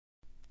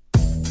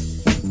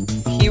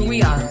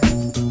we are.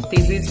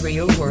 This is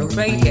Real World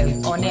Radio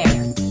on air.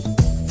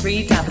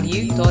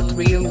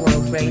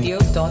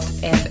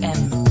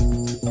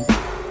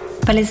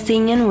 www.realworldradio.fm.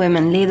 Palestinian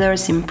women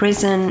leaders in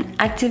prison,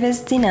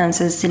 activists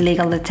denounces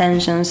illegal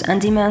detentions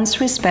and demands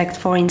respect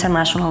for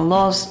international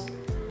laws.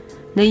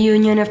 The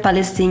Union of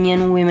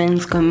Palestinian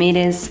Women's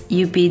Committees,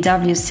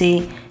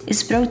 UPWC,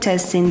 is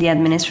protesting the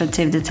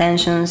administrative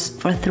detentions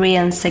for 3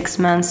 and 6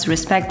 months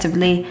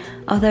respectively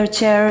of their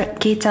chair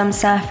Kitam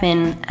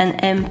Safin and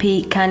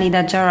MP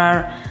Khalida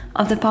Jarrar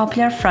of the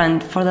Popular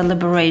Front for the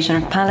Liberation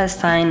of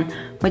Palestine,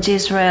 which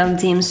Israel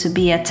deems to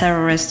be a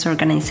terrorist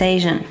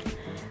organization.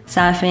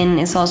 Safin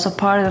is also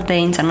part of the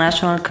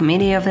International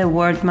Committee of the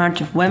World March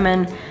of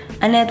Women,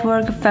 a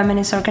network of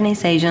feminist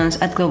organizations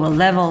at global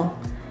level.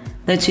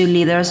 The two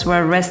leaders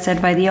were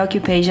arrested by the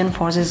occupation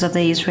forces of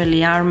the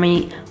Israeli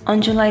army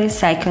on July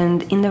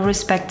 2nd in their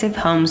respective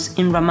homes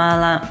in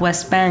Ramallah,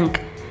 West Bank.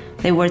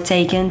 They were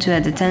taken to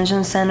a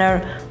detention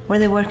center where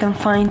they were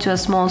confined to a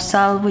small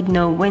cell with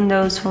no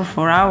windows for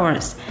 4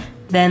 hours.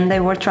 Then they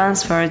were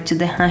transferred to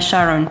the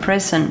Hasharon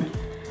prison.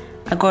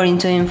 According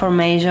to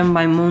information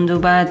by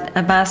Mundubat,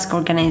 a Basque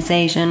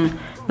organization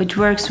which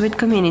works with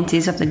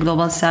communities of the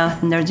Global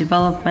South in their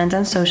development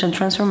and social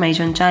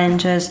transformation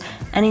challenges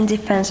and in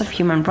defense of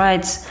human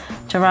rights,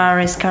 Jarrar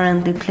is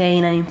currently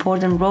playing an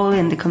important role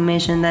in the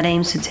commission that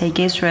aims to take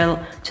Israel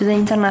to the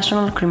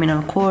International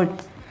Criminal Court.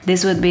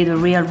 This would be the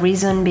real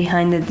reason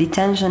behind the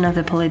detention of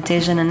the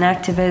politician and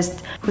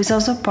activist, who is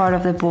also part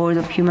of the board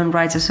of Human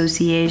Rights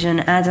Association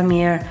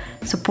Addameer,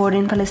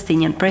 supporting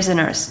Palestinian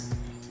prisoners.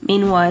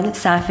 Meanwhile,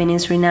 Safin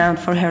is renowned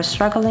for her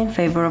struggle in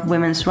favor of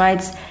women's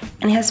rights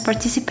and has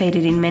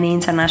participated in many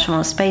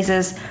international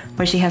spaces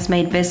where she has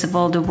made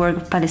visible the work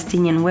of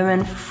Palestinian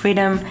women for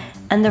freedom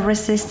and the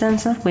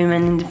resistance of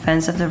women in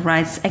defense of their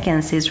rights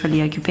against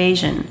Israeli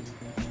occupation.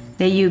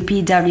 The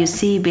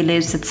UPWC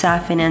believes that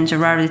Safin and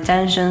Jarrar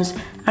detentions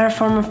are a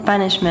form of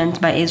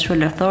punishment by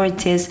Israeli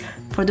authorities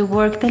for the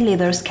work the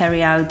leaders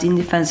carry out in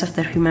defense of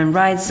the human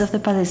rights of the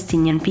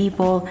Palestinian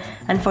people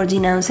and for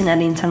denouncing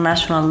at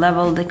international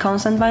level the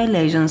constant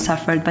violations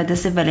suffered by the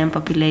civilian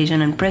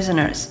population and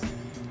prisoners.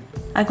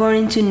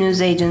 According to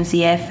news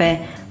agency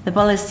EFE, the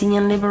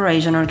Palestinian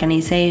Liberation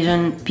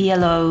Organization,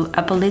 PLO,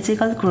 a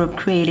political group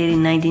created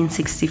in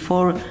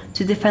 1964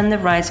 to defend the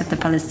rights of the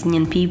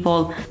Palestinian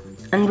people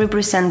and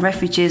represent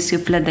refugees who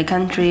fled the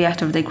country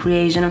after the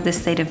creation of the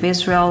State of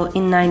Israel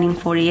in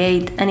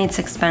 1948 and its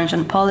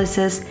expansion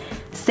policies,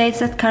 states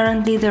that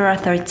currently there are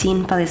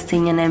 13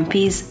 Palestinian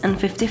MPs and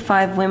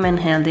 55 women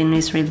held in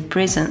Israeli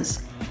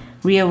prisons.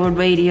 Real World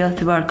Radio,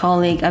 through our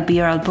colleague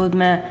Abir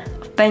Al-Budme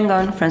of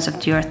Pengon, Friends of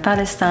the Earth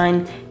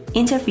Palestine,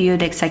 interviewed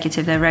the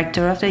executive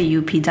director of the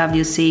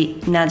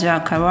UPWC, Nadia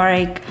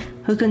Kawarik,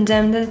 who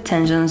condemned the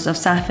detentions of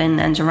Safin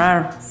and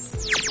Jarrar.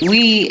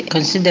 We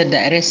consider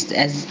the arrest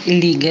as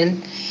illegal.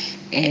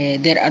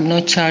 There are no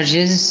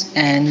charges,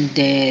 and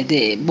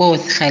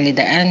both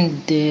Khalida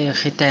and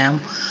Khitam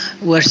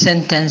were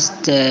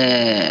sentenced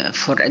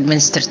for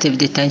administrative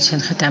detention,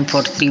 Khitam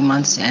for 3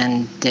 months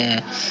and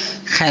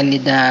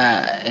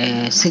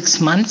Khalida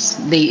 6 months.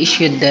 They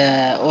issued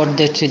the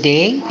order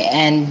today,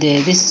 and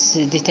this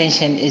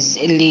detention is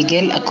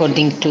illegal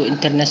according to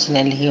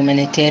international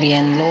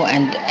humanitarian law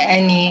and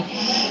any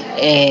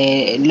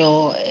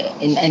law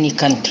in any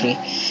country.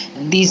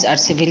 These are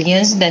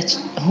civilians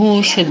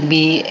who should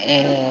be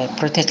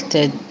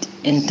protected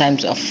in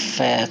times of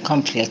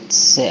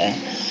conflicts.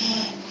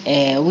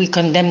 We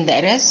condemn the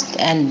arrest,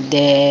 and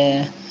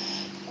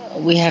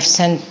we have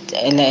sent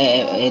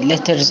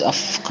letters of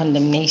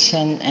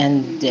condemnation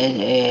and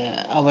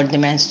our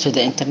demands to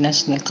the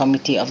International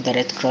Committee of the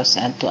Red Cross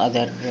and to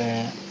other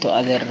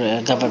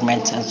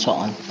governments and so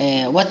on.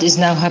 What is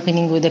now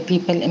happening with the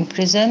people in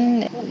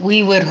prison?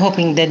 We were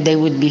hoping that they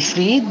would be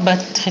freed, but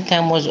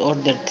Khitam was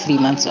ordered 3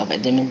 months of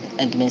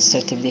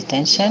administrative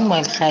detention,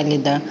 while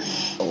Khalida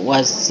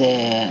was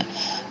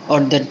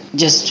ordered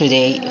just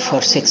today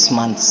for 6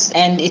 months.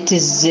 And it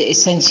is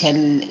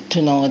essential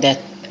to know that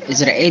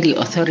Israeli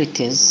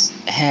authorities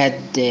had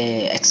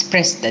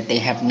expressed that they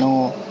have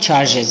no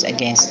charges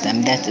against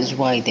them. That is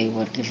why they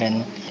were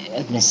given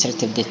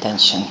administrative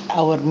detention.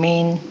 Our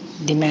main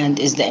demand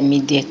is the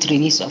immediate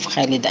release of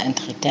Khalida and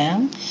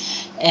Khitam,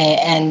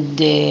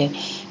 and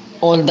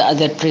all the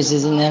other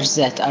prisoners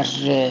that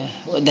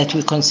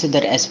we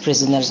consider as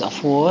prisoners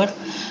of war.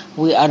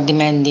 We are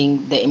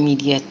demanding the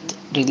immediate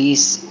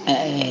release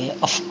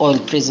of all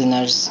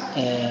prisoners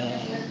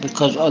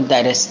because all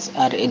the arrests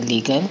are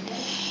illegal.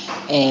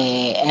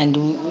 And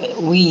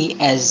we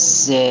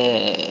as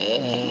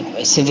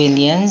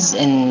civilians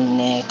in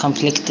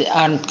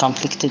armed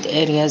conflicted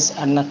areas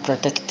are not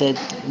protected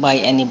by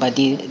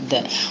anybody.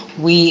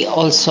 We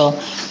also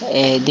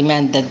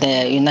demand that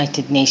the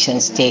United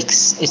Nations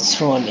takes its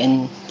role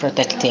in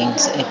protecting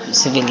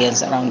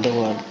civilians around the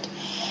world.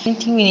 I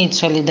think we need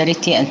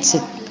solidarity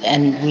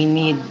and we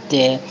need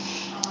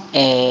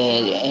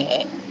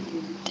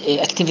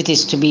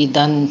activities to be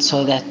done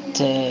so that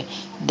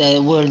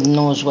the world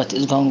knows what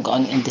is going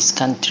on in this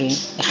country.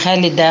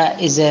 Khalida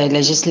is a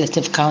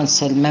legislative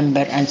council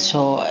member, and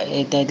so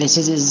the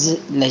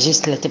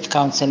legislative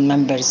council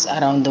members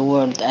around the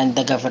world and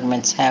the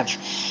governments have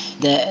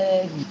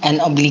an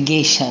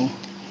obligation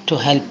to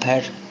help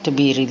her to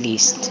be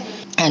released.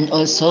 And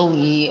also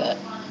we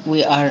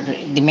are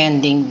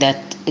demanding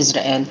that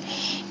Israel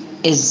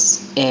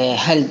is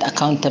held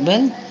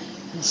accountable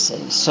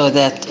so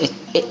that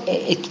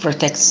it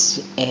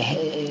protects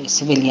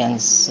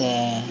civilians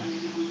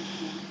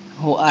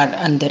who are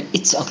under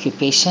its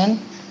occupation,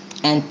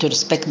 and to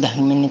respect the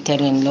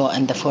humanitarian law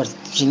and the Fourth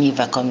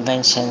Geneva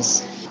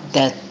Conventions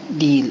that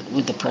deal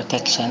with the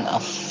protection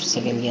of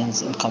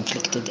civilians in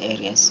conflicted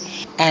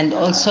areas. And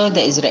also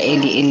the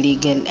Israeli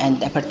illegal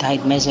and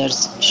apartheid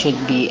measures should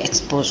be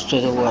exposed to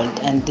the world,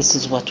 and this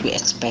is what we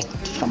expect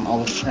from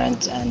our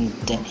friends and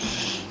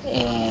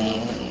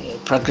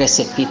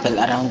progressive people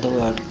around the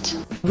world.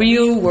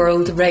 Real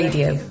World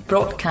Radio,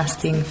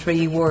 broadcasting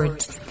 3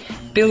 words,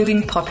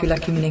 building popular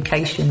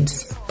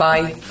communications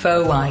by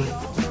FOI.